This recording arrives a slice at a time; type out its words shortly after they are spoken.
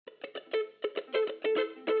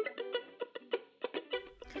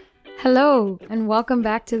Hello, and welcome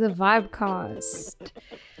back to the Vibecast.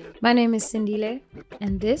 My name is Sindile,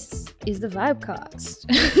 and this is the Vibecast.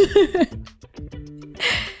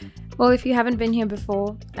 Well, if you haven't been here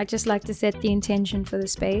before, I'd just like to set the intention for the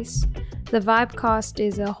space. The Vibecast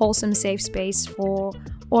is a wholesome, safe space for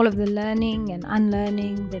all of the learning and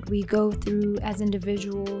unlearning that we go through as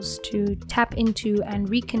individuals to tap into and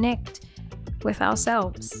reconnect with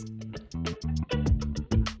ourselves.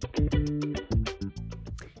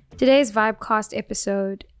 Today's Vibecast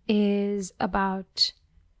episode is about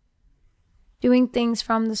doing things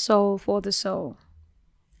from the soul for the soul,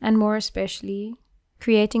 and more especially,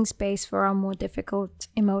 creating space for our more difficult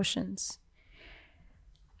emotions.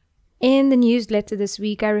 In the newsletter this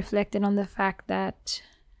week, I reflected on the fact that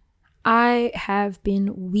I have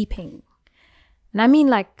been weeping. And I mean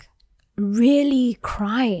like really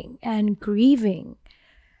crying and grieving.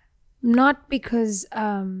 Not because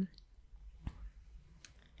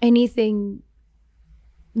anything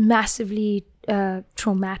massively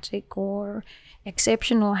traumatic or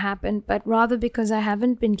exceptional happened, but rather because I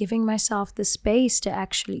haven't been giving myself the space to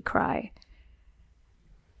actually cry.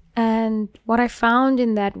 And what I found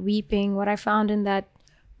in that weeping, what I found in that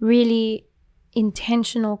really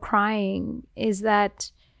intentional crying is that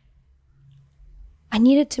I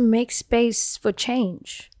needed to make space for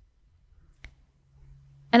change.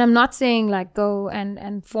 And I'm not saying like go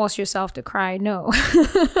and force yourself to cry. No.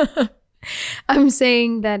 I'm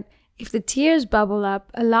saying that if the tears bubble up,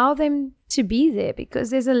 allow them to be there because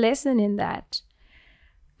there's a lesson in that.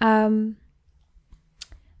 I'm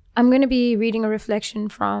going to be reading a reflection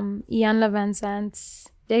from Iyanla Vanzant's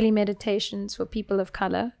Daily Meditations for People of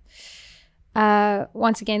Color.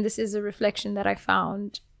 Once again, this is a reflection that I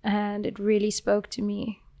found and it really spoke to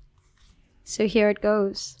me. So here it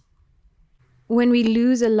goes. When we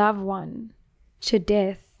lose a loved one to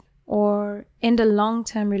death or end a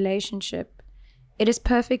long-term relationship, it is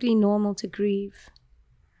perfectly normal to grieve.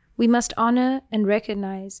 We must honor and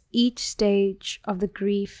recognize each stage of the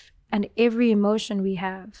grief and every emotion we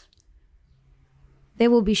have. There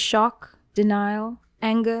will be shock, denial,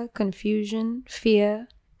 anger, confusion, fear,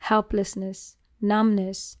 helplessness,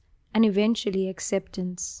 numbness, and eventually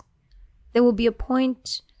acceptance. There will be a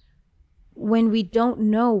point when we don't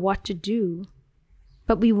know what to do,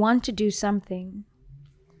 but we want to do something.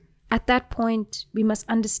 At that point, we must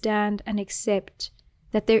understand and accept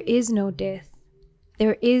that there is no death.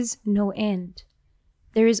 There is no end.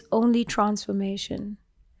 There is only transformation.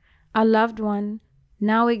 Our loved one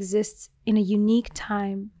now exists in a unique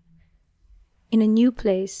time, in a new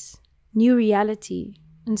place, new reality,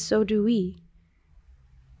 and so do we.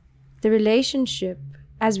 The relationship,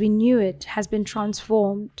 as we knew it, has been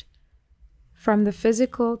transformed from the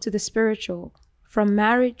physical to the spiritual, from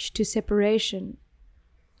marriage to separation,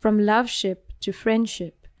 from loveship to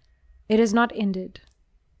friendship. It has not ended.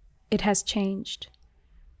 It has changed.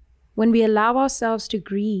 When we allow ourselves to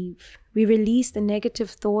grieve, we release the negative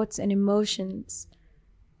thoughts and emotions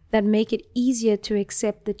that make it easier to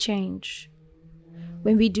accept the change.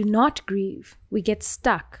 When we do not grieve, we get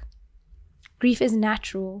stuck. Grief is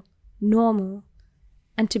natural, normal,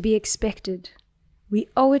 and to be expected. We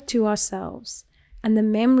owe it to ourselves and the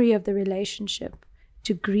memory of the relationship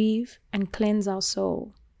to grieve and cleanse our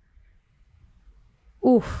soul.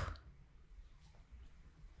 Oof.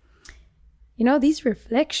 You know, these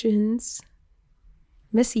reflections,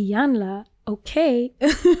 Miss Iyanla, okay.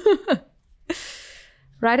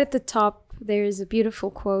 Right at the top, there is a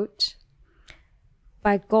beautiful quote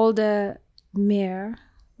by Golda Meir,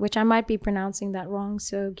 which I might be pronouncing that wrong,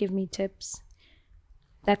 so give me tips,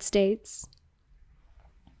 that states,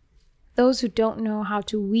 "Those who don't know how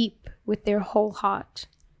to weep with their whole heart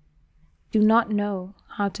do not know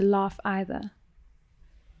how to laugh either."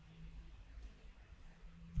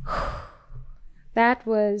 That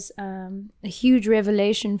was a huge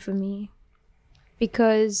revelation for me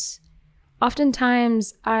because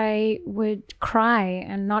oftentimes I would cry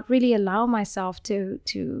and not really allow myself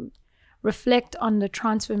to reflect on the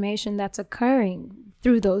transformation that's occurring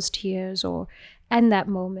through those tears and that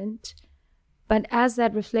moment. But as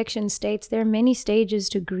that reflection states, there are many stages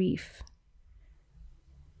to grief.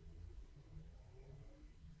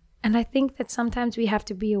 And I think that sometimes we have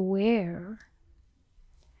to be aware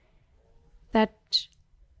that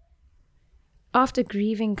after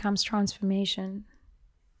grieving comes transformation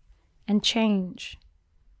and change.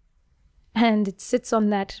 And it sits on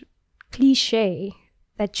that cliche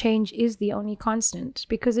that change is the only constant,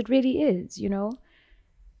 because it really is, you know.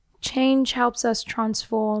 Change helps us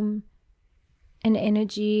transform an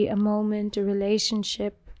energy, a moment, a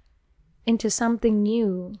relationship into something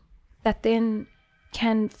new that then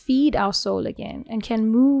can feed our soul again and can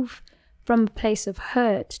move from a place of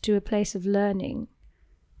hurt to a place of learning.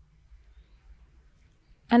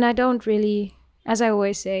 And I don't really, as I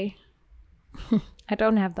always say, I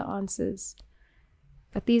don't have the answers.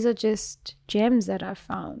 But these are just gems that I've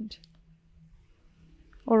found.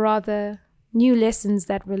 Or rather, new lessons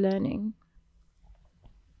that we're learning.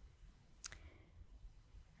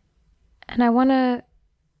 And I want to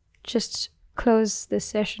just close this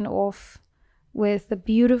session off with a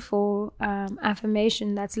beautiful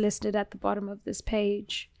affirmation that's listed at the bottom of this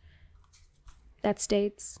page that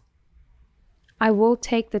states, I will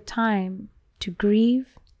take the time to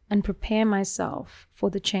grieve and prepare myself for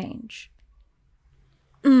the change.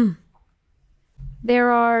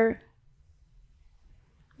 There are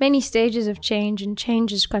many stages of change, and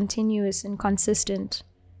change is continuous and consistent.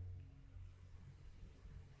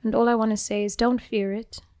 And all I want to say is don't fear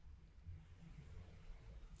it.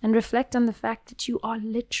 And reflect on the fact that you are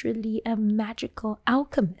literally a magical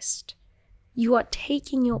alchemist. You are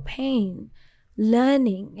taking your pain,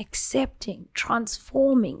 learning, accepting,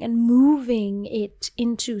 transforming, and moving it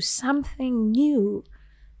into something new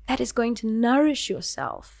that is going to nourish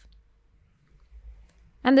yourself.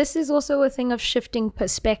 And this is also a thing of shifting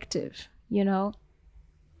perspective, you know.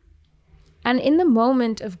 And in the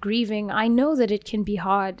moment of grieving, I know that it can be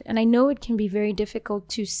hard, and I know it can be very difficult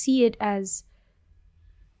to see it as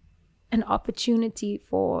an opportunity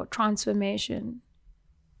for transformation.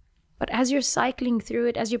 But as you're cycling through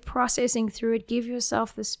it, as you're processing through it, give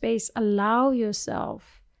yourself the space, allow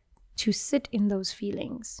yourself to sit in those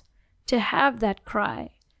feelings, to have that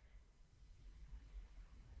cry.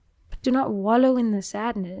 But do not wallow in the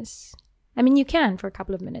sadness. I mean, you can for a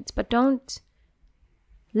couple of minutes, but don't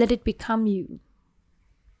let it become you.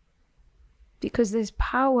 Because there's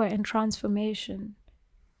power and transformation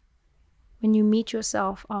when you meet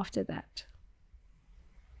yourself after that.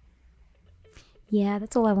 Yeah,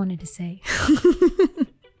 that's all I wanted to say.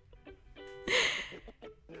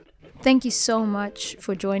 Thank you so much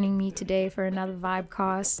for joining me today for another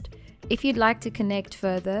Vibecast. If you'd like to connect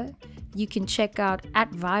further, you can check out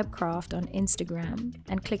 @Vibecraft on Instagram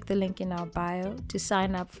and click the link in our bio to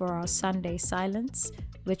sign up for our Sunday Silence,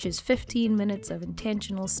 which is 15 minutes of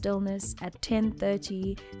intentional stillness at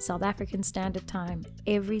 10:30 South African Standard Time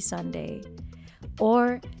every Sunday.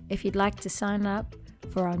 Or if you'd like to sign up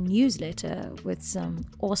for our newsletter with some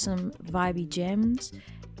awesome vibey gems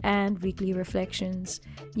and weekly reflections,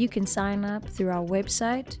 you can sign up through our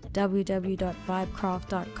website,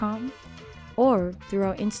 www.vibecraft.com, or through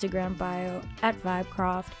our Instagram bio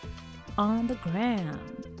 @Vibecraft on the gram.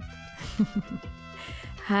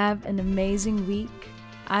 Have an amazing week.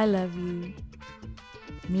 I love you,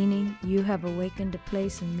 meaning you have awakened a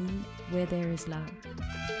place in me where there is love.